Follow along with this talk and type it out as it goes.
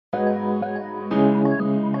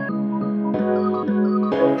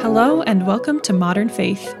Hello and welcome to Modern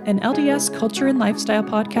Faith, an LDS culture and lifestyle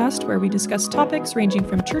podcast where we discuss topics ranging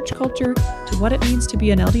from church culture to what it means to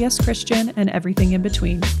be an LDS Christian and everything in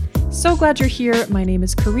between. So glad you're here. My name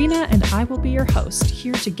is Karina and I will be your host,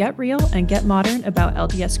 here to get real and get modern about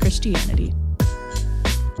LDS Christianity.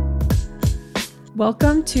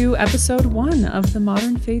 Welcome to episode 1 of the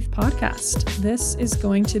Modern Faith podcast. This is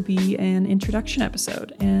going to be an introduction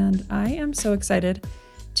episode, and I am so excited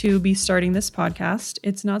to be starting this podcast.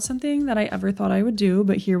 It's not something that I ever thought I would do,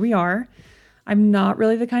 but here we are. I'm not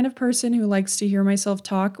really the kind of person who likes to hear myself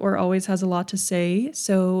talk or always has a lot to say,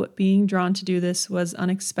 so being drawn to do this was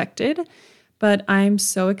unexpected, but I'm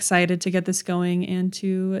so excited to get this going and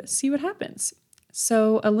to see what happens.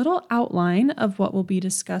 So a little outline of what will be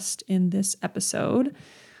discussed in this episode.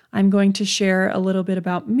 I'm going to share a little bit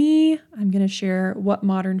about me. I'm going to share what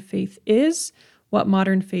modern faith is, what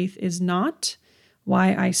modern faith is not,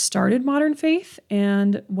 why I started modern faith,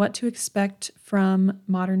 and what to expect from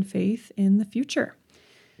modern faith in the future.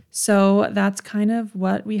 So that's kind of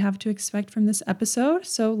what we have to expect from this episode.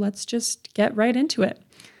 So let's just get right into it.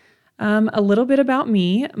 A little bit about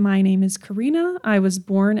me. My name is Karina. I was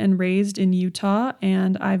born and raised in Utah,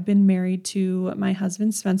 and I've been married to my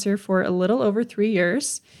husband, Spencer, for a little over 3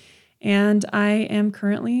 years. And I am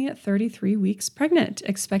currently 33 weeks pregnant,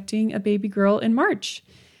 expecting a baby girl in March.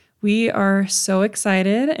 We are so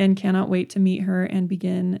excited and cannot wait to meet her and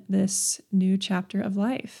begin this new chapter of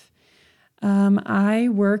life. I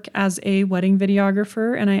work as a wedding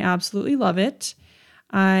videographer, and I absolutely love it.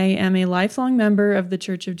 I am a lifelong member of the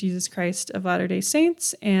Church of Jesus Christ of Latter-day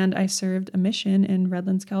Saints, and I served a mission in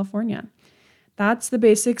Redlands, California. That's the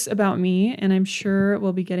basics about me, and I'm sure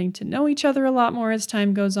we'll be getting to know each other a lot more as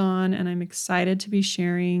time goes on, and I'm excited to be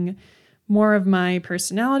sharing more of my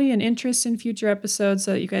personality and interests in future episodes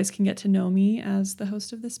so that you guys can get to know me as the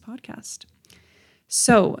host of this podcast.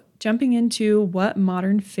 So, jumping into what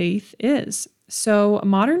modern faith is. So,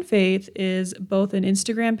 Modern Faith is both an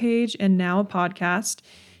Instagram page and now a podcast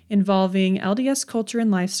involving LDS culture and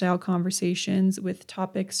lifestyle conversations with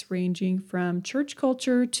topics ranging from church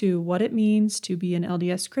culture to what it means to be an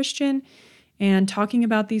LDS Christian and talking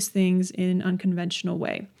about these things in an unconventional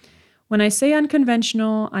way. When I say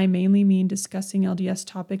unconventional, I mainly mean discussing LDS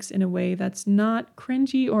topics in a way that's not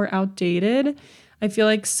cringy or outdated. I feel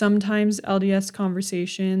like sometimes LDS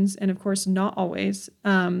conversations, and of course not always,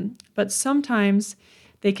 but sometimes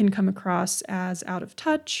they can come across as out of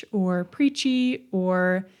touch or preachy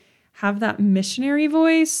or have that missionary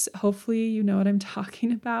voice. Hopefully you know what I'm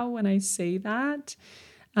talking about when I say that.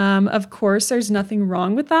 Of course, there's nothing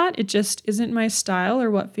wrong with that. It just isn't my style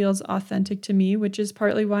or what feels authentic to me, which is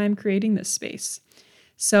partly why I'm creating this space.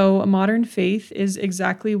 So modern faith is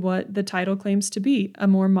exactly what the title claims to be, a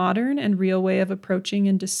more modern and real way of approaching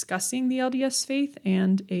and discussing the LDS faith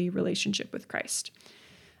and a relationship with Christ.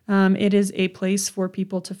 It is a place for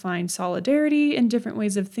people to find solidarity in different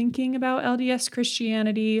ways of thinking about LDS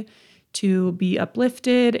Christianity, to be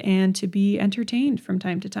uplifted, and to be entertained from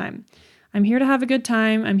time to time. I'm here to have a good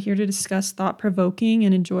time. I'm here to discuss thought-provoking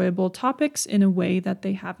and enjoyable topics in a way that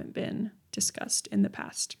they haven't been discussed in the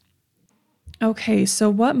past. Okay, so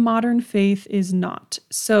what modern faith is not.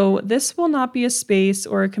 So this will not be a space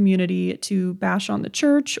or a community to bash on the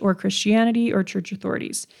church or Christianity or church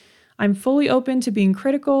authorities. I'm fully open to being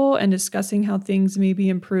critical and discussing how things may be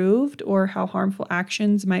improved or how harmful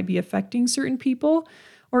actions might be affecting certain people,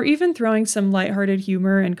 or even throwing some lighthearted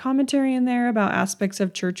humor and commentary in there about aspects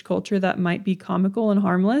of church culture that might be comical and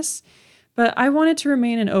harmless. But I want it to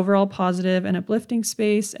remain an overall positive and uplifting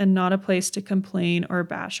space and not a place to complain or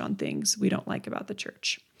bash on things we don't like about the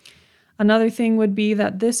church. Another thing would be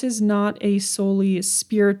that this is not a solely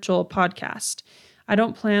spiritual podcast. I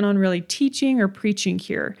don't plan on really teaching or preaching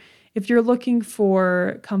here. If you're looking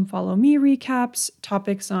for come follow me recaps,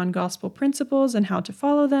 topics on gospel principles and how to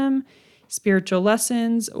follow them, spiritual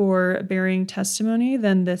lessons, or bearing testimony,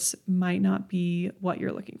 then this might not be what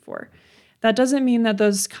you're looking for. That doesn't mean that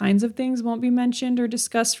those kinds of things won't be mentioned or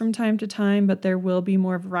discussed from time to time, but there will be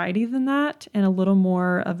more variety than that and a little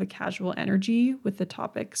more of a casual energy with the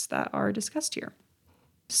topics that are discussed here.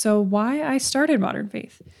 So why I started Modern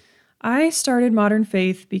Faith? I started Modern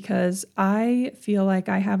Faith because I feel like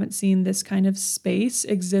I haven't seen this kind of space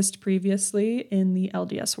exist previously in the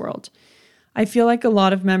LDS world. I feel like a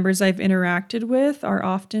lot of members I've interacted with are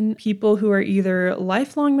often people who are either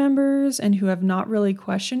lifelong members and who have not really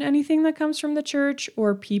questioned anything that comes from the church,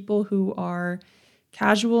 or people who are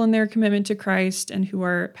casual in their commitment to Christ and who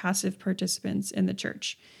are passive participants in the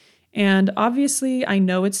church. And obviously, I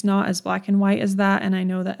know it's not as black and white as that, and I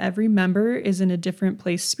know that every member is in a different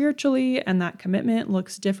place spiritually, and that commitment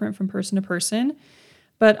looks different from person to person.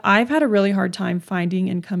 But I've had a really hard time finding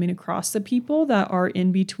and coming across the people that are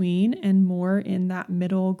in between and more in that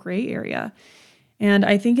middle gray area. And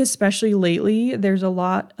I think especially lately, there's a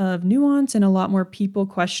lot of nuance and a lot more people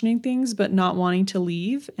questioning things, but not wanting to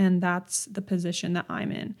leave. And that's the position that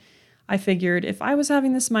I'm in. I figured if I was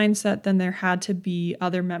having this mindset, then there had to be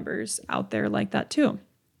other members out there like that too.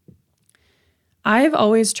 I've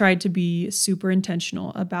always tried to be super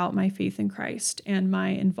intentional about my faith in Christ and my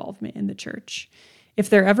involvement in the church. If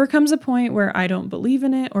there ever comes a point where I don't believe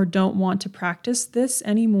in it or don't want to practice this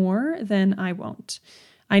anymore, then I won't.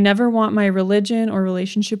 I never want my religion or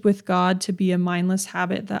relationship with God to be a mindless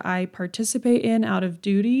habit that I participate in out of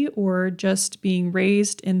duty or just being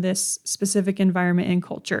raised in this specific environment and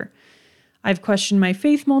culture. I've questioned my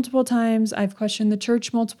faith multiple times, I've questioned the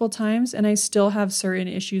church multiple times, and I still have certain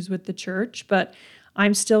issues with the church, but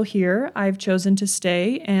I'm still here. I've chosen to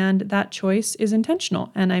stay, and that choice is intentional,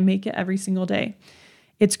 and I make it every single day.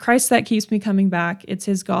 It's Christ that keeps me coming back. It's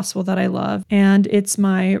his gospel that I love. And it's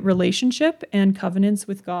my relationship and covenants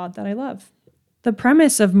with God that I love. The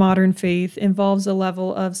premise of modern faith involves a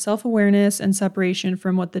level of self-awareness and separation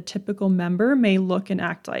from what the typical member may look and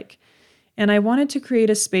act like. And I wanted to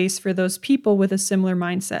create a space for those people with a similar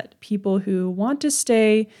mindset, people who want to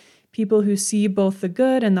stay, people who see both the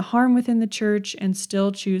good and the harm within the church and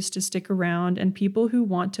still choose to stick around, and people who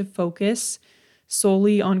want to focus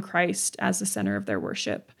solely on Christ as the center of their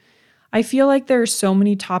worship. I feel like there are so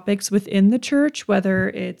many topics within the church, whether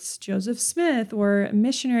it's Joseph Smith or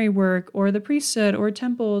missionary work or the priesthood or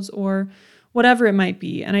temples or whatever it might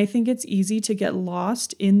be. And I think it's easy to get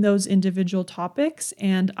lost in those individual topics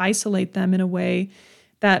and isolate them in a way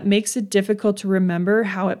that makes it difficult to remember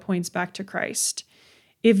how it points back to Christ.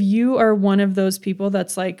 If you are one of those people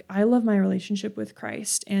that's like, I love my relationship with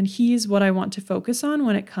Christ and he's what I want to focus on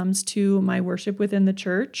when it comes to my worship within the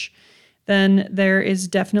church, then there is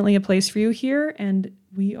definitely a place for you here, and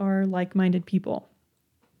we are like-minded people.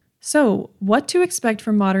 So, what to expect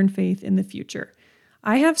from modern faith in the future?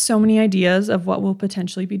 I have so many ideas of what will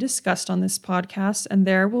potentially be discussed on this podcast, and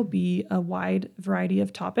there will be a wide variety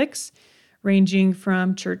of topics, ranging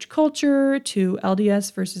from church culture to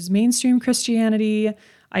LDS versus mainstream Christianity,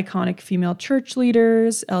 iconic female church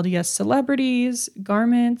leaders, LDS celebrities,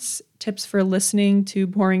 garments, tips for listening to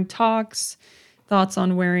boring talks, thoughts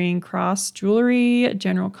on wearing cross jewelry,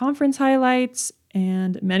 general conference highlights,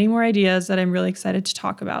 and many more ideas that I'm really excited to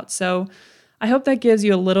talk about. So I hope that gives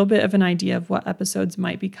you a little bit of an idea of what episodes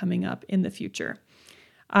might be coming up in the future.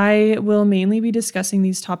 I will mainly be discussing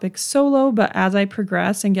these topics solo, but as I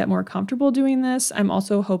progress and get more comfortable doing this, I'm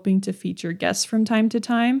also hoping to feature guests from time to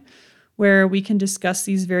time where we can discuss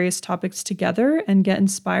these various topics together and get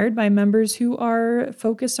inspired by members who are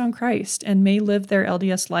focused on Christ and may live their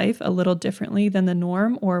LDS life a little differently than the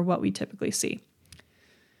norm or what we typically see.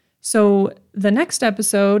 So the next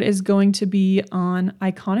episode is going to be on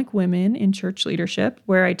iconic women in church leadership,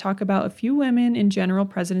 where I talk about a few women in general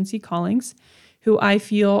presidency callings who I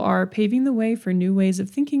feel are paving the way for new ways of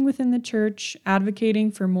thinking within the church,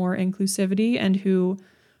 advocating for more inclusivity, and who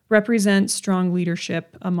represent strong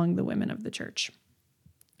leadership among the women of the church.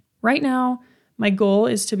 Right now, my goal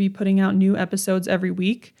is to be putting out new episodes every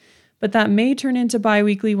week, but that may turn into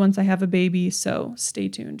bi-weekly once I have a baby, so stay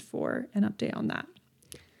tuned for an update on that.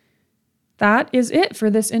 That is it for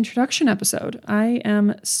this introduction episode. I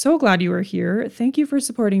am so glad you are here. Thank you for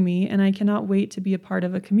supporting me, and I cannot wait to be a part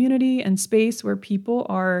of a community and space where people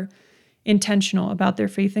are intentional about their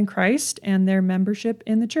faith in Christ and their membership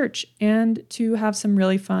in the church, and to have some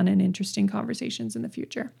really fun and interesting conversations in the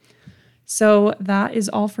future. So that is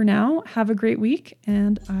all for now. Have a great week,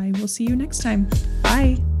 and I will see you next time.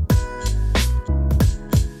 Bye.